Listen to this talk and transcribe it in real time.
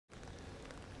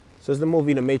So it's the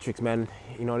movie The Matrix, man.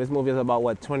 You know, this movie is about,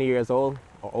 what, 20 years old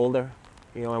or older?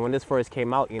 You know, and when this first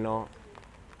came out, you know,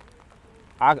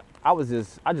 I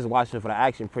just watched it for the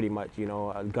action pretty much, you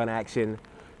know, gun action,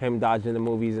 him dodging the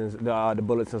movies and the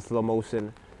bullets in slow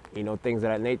motion, you know, things of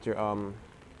that nature.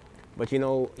 But, you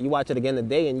know, you watch it again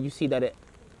today and you see that it,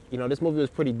 you know, this movie was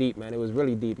pretty deep, man. It was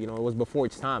really deep, you know, it was before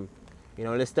its time, you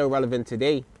know, and it's still relevant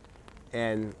today.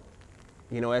 And,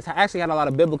 you know, it's actually had a lot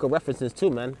of biblical references too,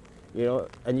 man. You know,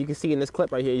 and you can see in this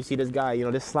clip right here, you see this guy, you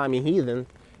know, this slimy heathen,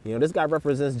 you know, this guy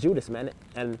represents Judas, man.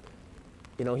 And,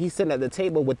 you know, he's sitting at the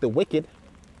table with the wicked,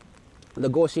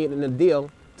 negotiating a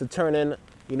deal to turn in,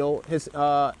 you know, his,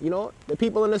 you know, the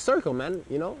people in the circle, man,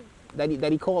 you know, that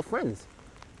he called friends,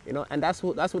 you know, and that's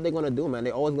what they're going to do, man.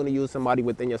 They're always going to use somebody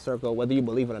within your circle, whether you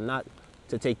believe it or not,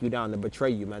 to take you down, to betray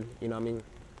you, man. You know what I mean?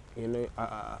 You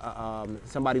know,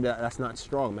 somebody that's not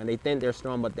strong, man. They think they're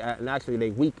strong, but and actually they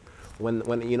weak when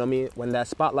you know what I mean, when that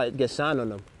spotlight gets shined on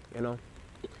them, you know,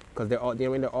 because they're all, you know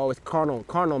what I mean, they're always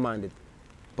carnal minded.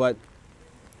 But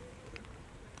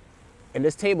in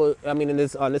this table, I mean, in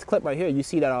this clip right here, you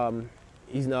see that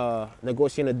he's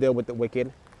negotiating a deal with the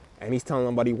wicked, and he's telling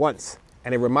them what he wants.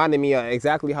 And it reminded me of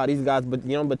exactly how these guys, you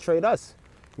know, betrayed us.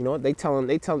 You know, they tell, you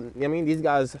know what I mean, these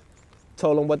guys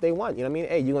told them what they want. You know what I mean?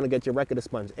 Hey, you're gonna get your record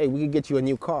expunged. Hey, we could get you a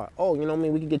new car. Oh, you know what I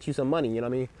mean? We could get you some money. You know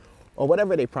what I mean? Or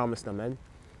whatever they promised them, man.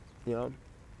 You know,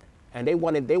 and they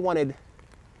wanted, you know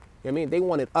what I mean? They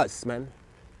wanted us, man.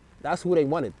 That's who they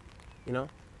wanted, you know?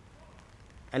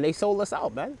 And they sold us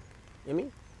out, man. You know what I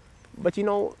mean? But, you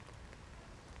know,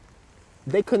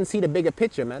 they couldn't see the bigger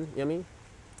picture, man. You know what I mean?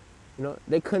 You know,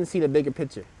 they couldn't see the bigger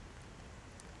picture.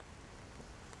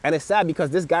 And it's sad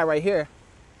because this guy right here,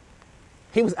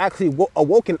 he was actually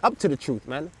awoken up to the truth,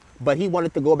 man. But he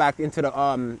wanted to go back into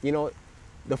the, you know,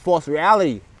 the false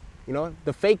reality. You know,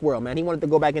 the fake world, man. He wanted to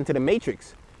go back into the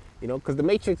Matrix, you know, because the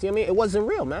Matrix, you know what I mean, it wasn't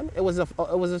real, man. It was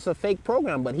just a fake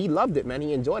program, but he loved it, man.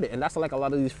 He enjoyed it, and that's like a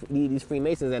lot of these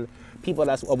Freemasons and people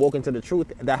that's awoken to the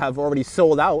truth that have already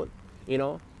sold out, you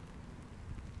know.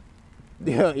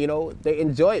 You know, they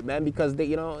enjoy it, man, because they,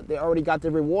 you know, they already got the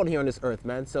reward here on this earth,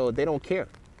 man. So they don't care,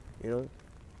 you know.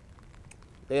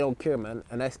 They don't care, man,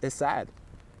 and it's sad,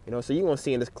 you know. So you're gonna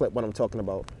see in this clip what I'm talking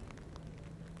about,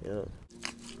 you know.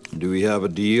 Do we have a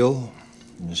deal,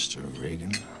 Mr.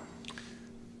 Reagan?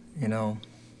 You know,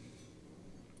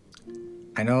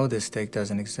 I know this steak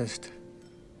doesn't exist.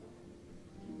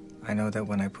 I know that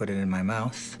when I put it in my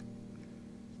mouth,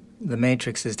 the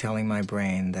Matrix is telling my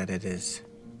brain that it is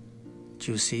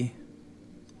juicy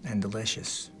and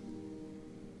delicious.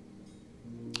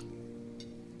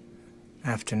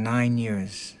 After 9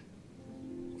 years,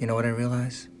 you know what I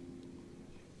realize?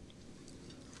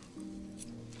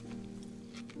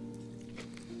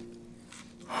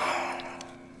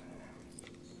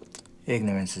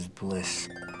 Ignorance is bliss.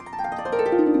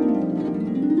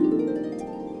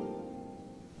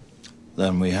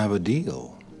 Then we have a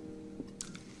deal.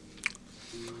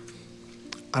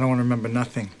 I don't want to remember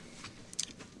nothing.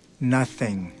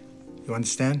 Nothing. You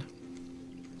understand?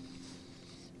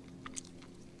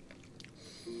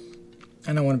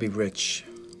 And I want to be rich.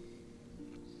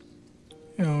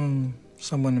 You know,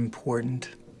 someone important.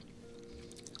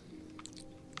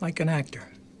 Like an actor.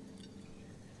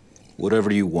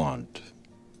 Whatever you want,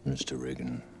 Mr.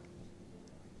 Reagan.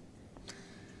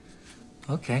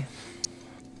 Okay.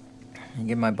 You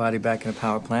get my body back in a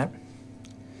power plant.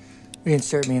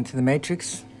 Reinsert me into the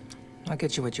Matrix. I'll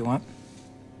get you what you want.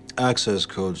 Access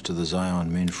codes to the Zion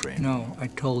mainframe. No, I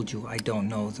told you I don't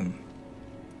know them.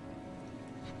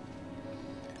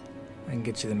 I can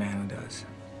get you the man who does.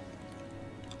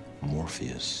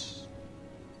 Morpheus.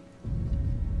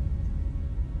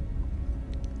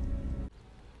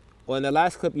 Well, in the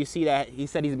last clip, you see that he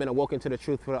said he's been awoken to the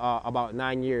truth for about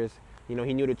 9 years. You know,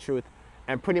 he knew the truth,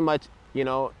 and pretty much, you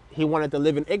know, he wanted to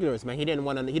live in ignorance, man. He didn't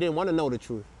want to know the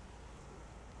truth.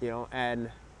 You know, and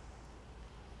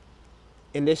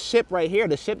in this ship right here,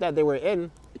 the ship that they were in,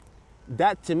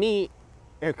 that to me,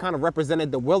 it kind of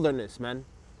represented the wilderness, man.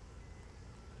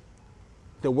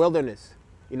 The wilderness.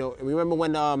 You know, remember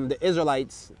when the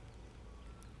Israelites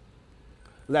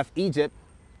left Egypt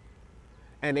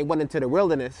and they went into the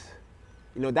wilderness?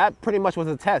 You know, that pretty much was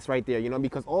a test right there, you know,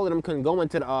 because all of them couldn't go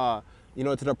into the, you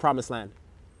know, to the promised land.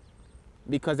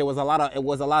 Because there was a lot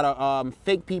of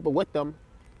fake people with them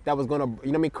that was going to,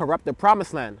 you know what I mean, corrupt the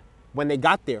promised land when they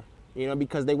got there, you know,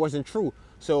 because they wasn't true.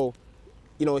 So,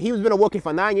 you know, he was been working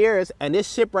for 9 years, and this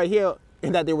ship right here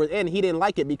that they were in, he didn't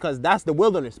like it because that's the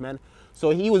wilderness, man.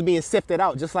 So he was being sifted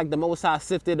out, just like the Most High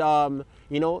sifted,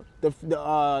 you know,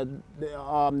 the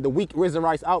weak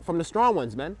Israelites out from the strong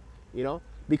ones, man. You know,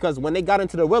 Because when they got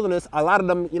into the wilderness, a lot of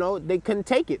them, you know, they couldn't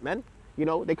take it, man. You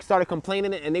know, they started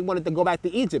complaining and they wanted to go back to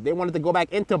Egypt. They wanted to go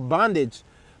back into bondage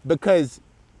because,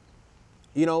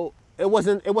 you know, it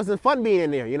wasn't fun being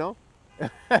in there, you know.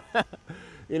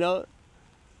 You know,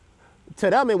 to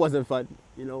them it wasn't fun,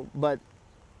 you know,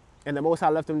 and the Most High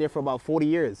left him there for about 40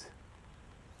 years.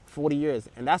 40 years.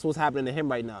 And that's what's happening to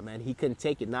him right now, man. He couldn't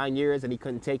take it. 9 years and he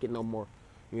couldn't take it no more,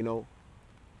 you know.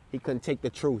 He couldn't take the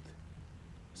truth.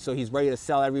 So he's ready to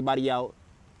sell everybody out,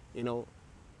 you know,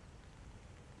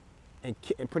 and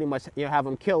pretty much, you know, have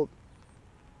them killed.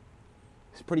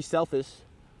 It's pretty selfish,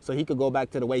 so he could go back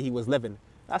to the way he was living.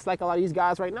 That's like a lot of these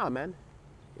guys right now, man.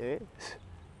 Yeah.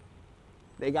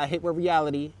 They got hit with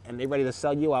reality, and they ready to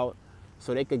sell you out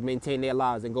so they could maintain their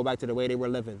lives and go back to the way they were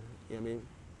living. You know what I mean?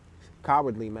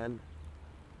 Cowardly, man.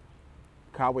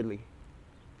 Cowardly.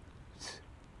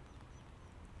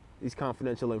 These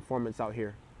confidential informants out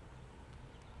here.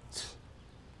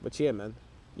 But yeah, man,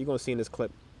 you're gonna see in this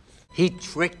clip. He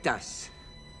tricked us.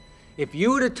 If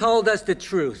you would have told us the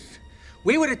truth,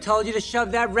 we would have told you to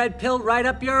shove that red pill right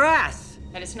up your ass.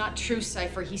 That is not true,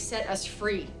 Cypher. He set us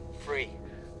free. Free.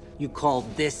 You call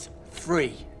this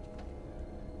free?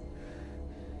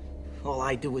 All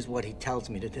I do is what he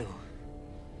tells me to do.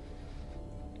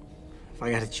 If I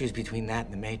gotta choose between that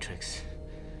and the Matrix,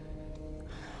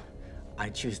 I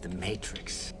choose the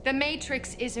Matrix. The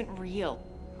Matrix isn't real.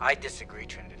 I disagree,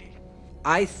 Trinity.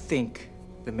 I think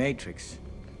the Matrix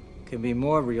can be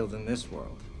more real than this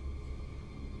world.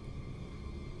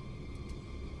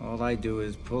 All I do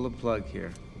is pull a plug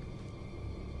here.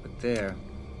 But there,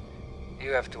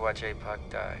 you have to watch APOC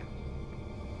die.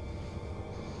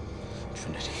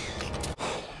 Trinity.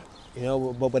 You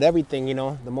know, but with everything, you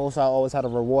know, the Most High always had a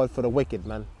reward for the wicked,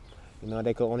 man. You know,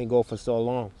 they could only go for so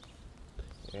long.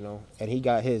 You know, and he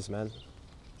got his, man.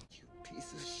 You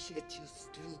piece of shit, you're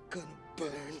still gonna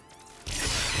burn.